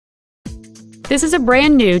This is a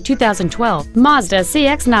brand new 2012 Mazda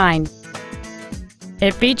CX-9.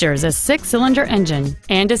 It features a 6-cylinder engine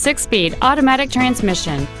and a 6-speed automatic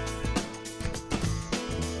transmission.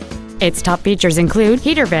 Its top features include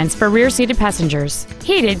heater vents for rear-seated passengers,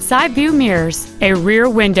 heated side-view mirrors, a rear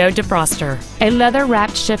window defroster, a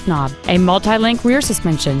leather-wrapped shift knob, a multi-link rear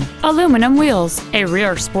suspension, aluminum wheels, a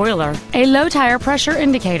rear spoiler, a low-tire pressure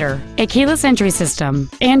indicator, a keyless entry system,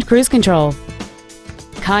 and cruise control.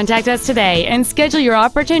 Contact us today and schedule your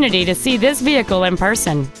opportunity to see this vehicle in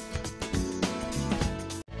person.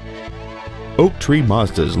 Oak Tree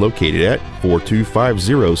Mazda is located at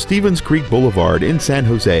 4250 Stevens Creek Boulevard in San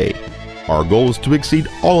Jose. Our goal is to exceed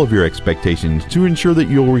all of your expectations to ensure that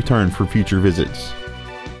you'll return for future visits.